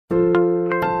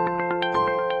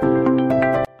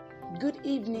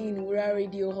evening, Wura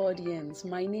Radio audience.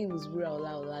 My name is Wura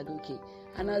Olagoke,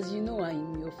 and as you know, I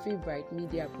am your favorite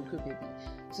media aproko baby.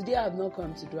 Today, I have not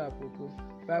come to do aproko,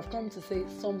 but I've come to say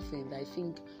something that I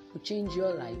think will change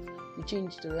your life, will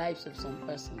change the lives of some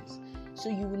persons. So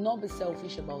you will not be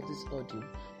selfish about this audio.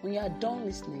 When you are done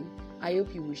listening, I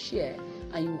hope you will share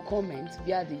and you will comment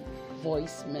via the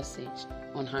voice message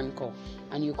on Anchor,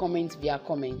 and you comment via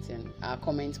commenting our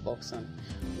comment box on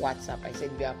WhatsApp. I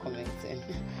said via commenting.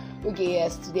 Okay,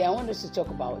 yes, today I want us to talk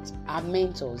about our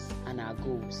mentors and our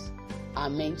goals. Our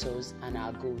mentors and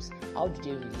our goals. How do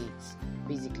they relate?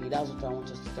 Basically, that's what I want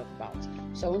us to talk about.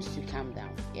 So I want you to calm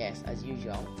down. Yes, as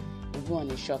usual, we'll go on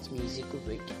a short musical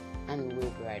break and we will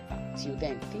be right back. Till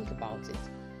then, think about it.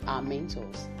 Our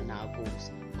mentors and our goals.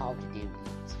 How do they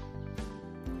relate?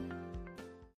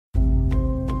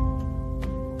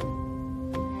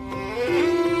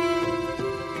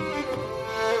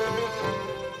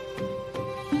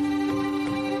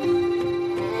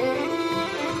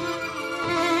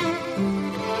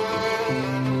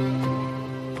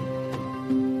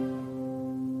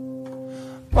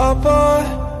 Papa,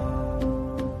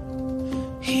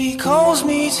 he calls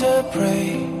me to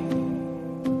pray.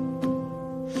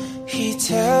 He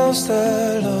tells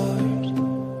the Lord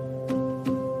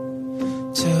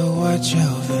to watch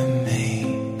over me.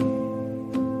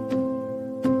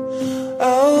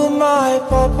 Oh, my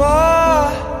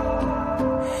Papa,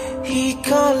 he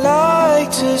can't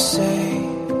like to say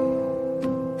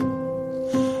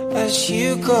as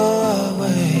you go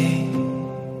away,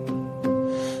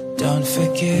 don't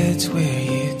forget where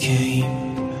you came.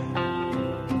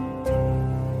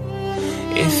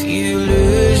 If you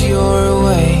lose your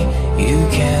way, you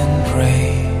can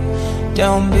pray.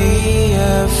 Don't be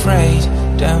afraid,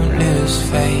 don't lose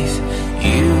faith.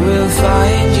 You will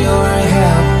find your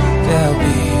help, there'll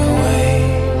be a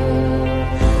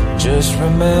way. Just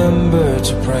remember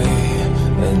to pray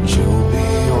and you'll be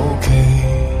okay.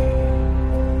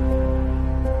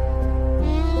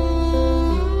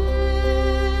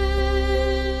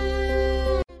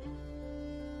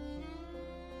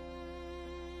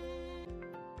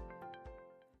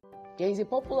 There is a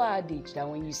popular adage that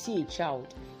when you see a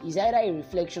child, it's either a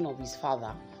reflection of his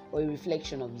father or a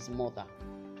reflection of his mother.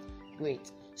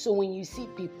 Great. So when you see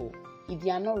people, if they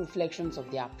are not reflections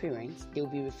of their parents, they will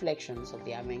be reflections of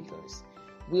their mentors.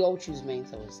 We all choose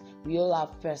mentors. We all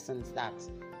have persons that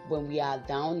when we are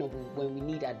down or when we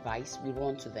need advice, we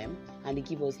run to them and they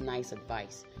give us nice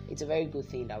advice. It's a very good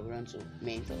thing that we run to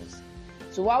mentors.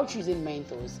 So while choosing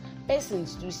mentors,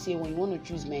 persons do say when you want to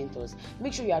choose mentors,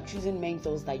 make sure you are choosing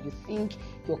mentors that you think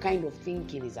your kind of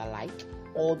thinking is alike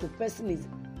or the person is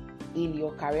in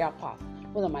your career path.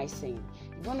 What am I saying?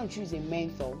 If you want to choose a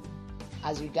mentor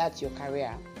as regards your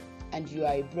career and you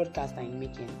are a broadcaster in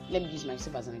making, let me use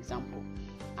myself as an example.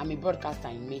 I'm a broadcaster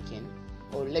in making,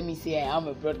 or let me say I am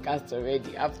a broadcaster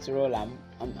already. After all,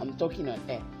 I'm talking on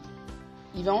air.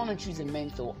 If I want to choose a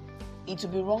mentor, it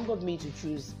would be wrong of me to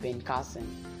choose Ben Carson.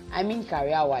 I mean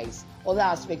career-wise. Other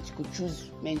aspects you could choose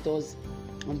mentors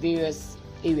on various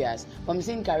areas. But I'm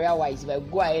saying career-wise, if I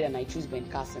go ahead and I choose Ben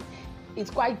Carson, it's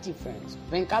quite different.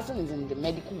 Ben Carson is in the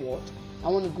medical world. I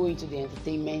want to go into the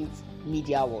entertainment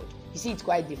media world. You see, it's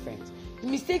quite different. The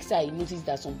mistakes I notice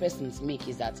that some persons make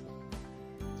is that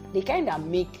they kind of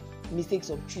make mistakes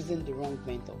of choosing the wrong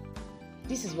mentor.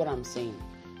 This is what I'm saying.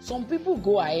 Some people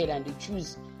go ahead and they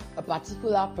choose a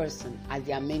particular person as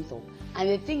their mentor and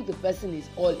they think the person is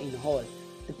all in all.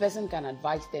 The person can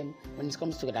advise them when it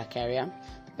comes to their career.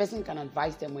 The person can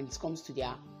advise them when it comes to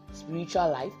their spiritual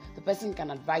life. The person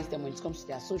can advise them when it comes to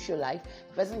their social life.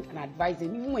 The person can advise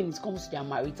them even when it comes to their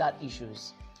marital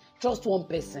issues. Just one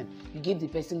person, you give the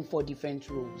person 4 different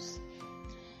roles.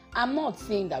 I'm not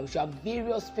saying that we should have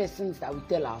various persons that will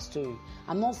tell our story.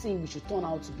 I'm not saying we should turn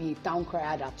out to be a town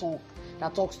crier that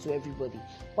talks to everybody.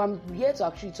 But I'm here to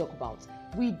actually talk about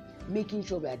we making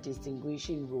sure we are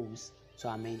distinguishing roles to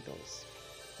our mentors.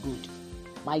 Good.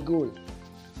 My goal.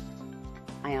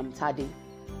 I am Tade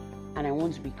and I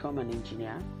want to become an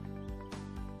engineer.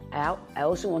 I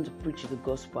also want to preach the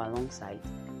gospel alongside.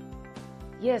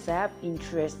 Yes, I have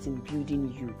interest in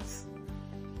building youths.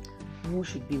 Who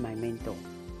should be my mentor?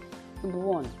 Number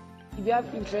 1, if you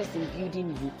have interest in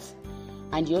building youths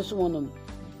and you also want to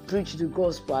preach the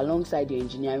gospel alongside your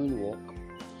engineering work,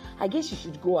 I guess you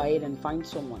should go ahead and find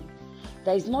someone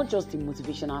that is not just a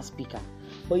motivational speaker,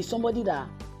 but is somebody that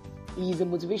is a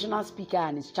motivational speaker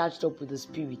and is charged up with the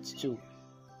spirit too.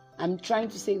 I'm trying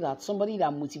to say that somebody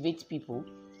that motivates people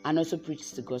and also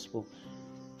preaches the gospel.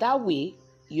 That way,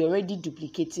 you're already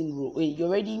duplicating role. You're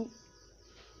already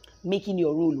making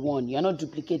your role one. You're not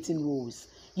duplicating roles.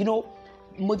 You know,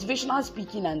 motivational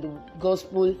speaking and the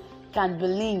gospel can be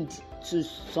linked to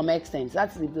some extent.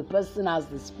 That's if the person has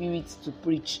the spirit to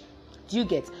preach. Do you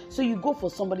get? So you go for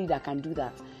somebody that can do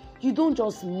that. You don't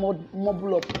just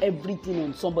mumble up everything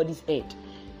on somebody's head.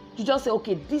 You just say,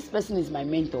 okay, this person is my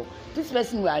mentor. This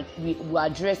person will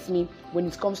address me when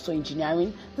it comes to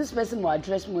engineering. This person will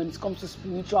address me when it comes to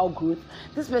spiritual growth.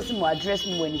 This person will address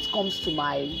me when it comes to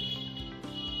my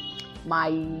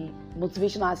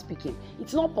motivational speaking.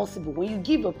 It's not possible. When you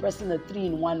give a person a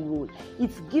 3-in-1 role,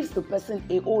 it gives the person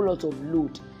a whole lot of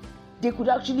load. They could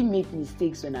actually make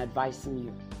mistakes when advising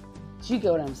you. Do you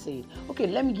get what I'm saying? Okay,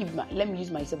 let me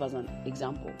use myself as an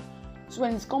example. So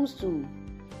when it comes to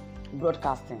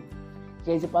broadcasting,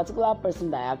 there is a particular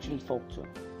person that I actually talk to.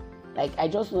 Like, I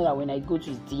just know that when I go to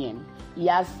his DM, he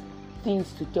has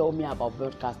things to tell me about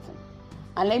broadcasting.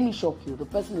 And let me shock you, the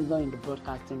person is not in the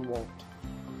broadcasting world.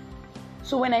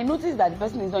 So when I noticed that the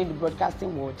person is not in the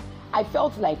broadcasting world, I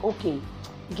felt like, okay,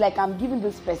 it's like I'm giving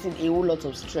this person a whole lot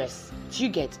of stress. Do you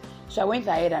get? So I went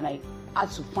ahead and I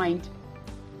had to find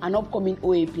an upcoming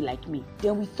OAP like me.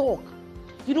 Then we talk.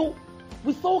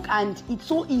 We talk, and it's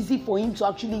so easy for him to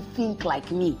actually think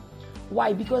like me.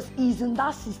 Why? Because he's in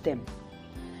that system.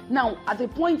 Now, at the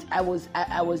point I was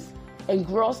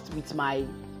engrossed with my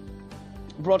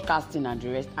broadcasting and the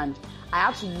rest, and I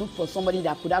had to look for somebody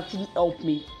that could actually help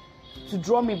me to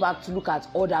draw me back to look at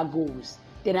other goals.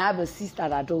 Then I have a sister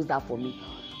that does that for me.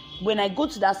 When I go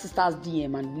to that sister's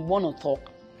DM and we want to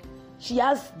talk, she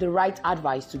has the right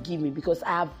advice to give me, because I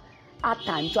have had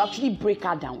time to actually break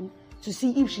her down to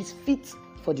see if she's fit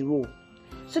for the role.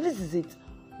 So this is it.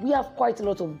 We have quite a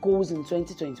lot of goals in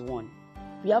 2021.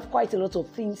 We have quite a lot of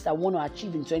things that we want to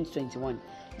achieve in 2021.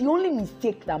 The only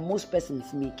mistake that most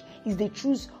persons make is they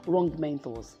choose wrong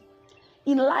mentors.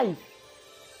 In life,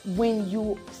 when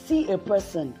you see a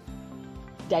person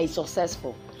that is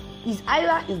successful, it's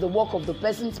either the work of the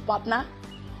person's partner,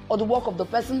 or the work of the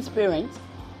person's parent,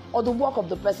 or the work of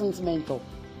the person's mentor.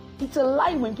 It's a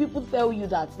lie when people tell you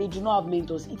that they do not have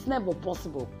mentors. It's never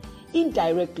possible.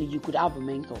 Indirectly, you could have a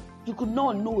mentor. You could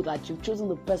not know that you've chosen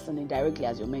the person indirectly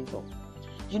as your mentor.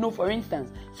 For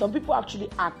instance, some people actually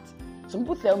act. Some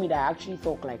people tell me that I actually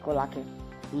talk like Rolake.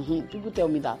 People tell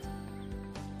me that.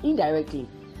 Indirectly,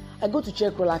 I go to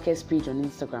check Rolake's page on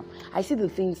Instagram. I see the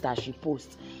things that she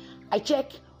posts. I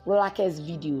check Rolake's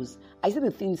videos. I see the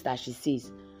things that she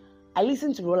says. I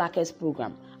listen to Rolake's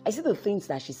program. I see the things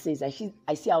that she says. I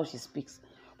see how she speaks.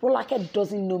 Rolake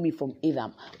doesn't know me from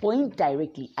Adam, but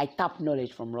indirectly, I tap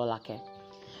knowledge from Rolake.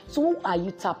 So who are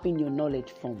you tapping your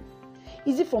knowledge from?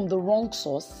 Is it from the wrong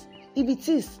source? If it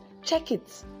is, check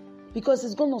it, because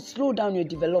it's going to slow down your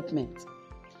development.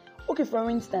 Okay, for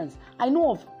instance, I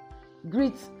know of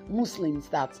great Muslims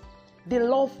that they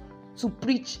love to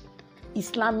preach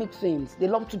Islamic things. They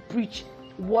love to preach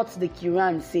what the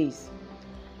Quran says.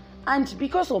 And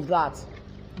because of that,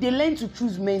 they learn to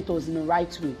choose mentors in the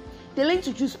right way. They learn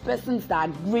to choose persons that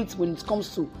are great when it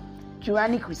comes to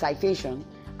Quranic recitation,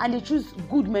 and they choose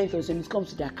good mentors when it comes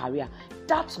to their career.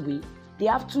 That way, they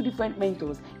have two different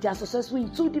mentors. They are successful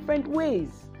in two different ways.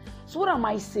 So what am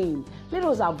I saying? Let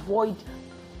us avoid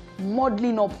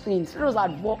modeling up things. Let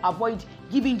us avoid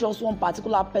giving just one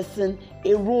particular person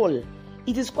a role.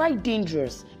 It is quite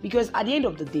dangerous, because at the end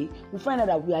of the day, we find out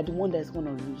that we are the one that's going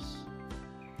to lose.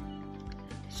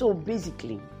 So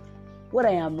basically, what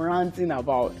I am ranting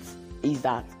about is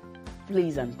that,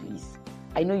 please and please,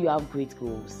 I know you have great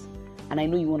goals, and I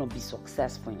know you want to be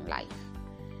successful in life,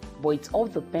 but it all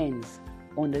depends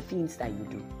on the things that you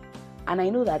do. And I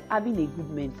know that having a good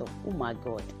mentor, oh my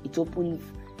God, it opens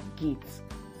gates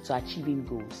to achieving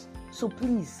goals. So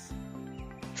please,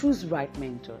 choose right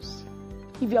mentors.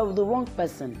 If you are with the wrong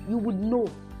person, you would know,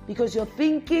 because your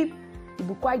thinking will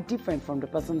be quite different from the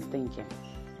person's thinking.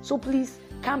 So please,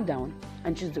 calm down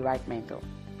and choose the right mentor.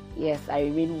 Yes, I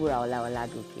remain Wura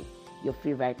Olagoke, your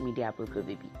favorite media broker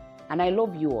baby. And I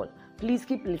love you all. Please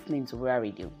keep listening to Wura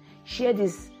Radio. Share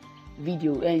this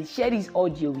video and share this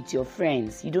audio with your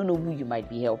friends. You don't know who you might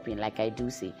be helping, like I do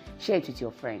say. Share it with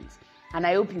your friends. And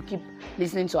I hope you keep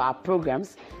listening to our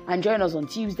programs, and join us on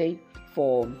Tuesday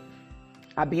for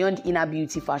our Beyond Inner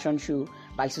Beauty fashion show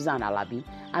by Susan Alabi,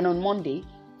 and on Monday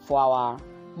for our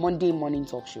Monday morning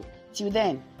talk show. Till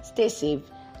then, stay safe,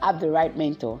 have the right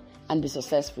mentor, and be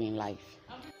successful in life.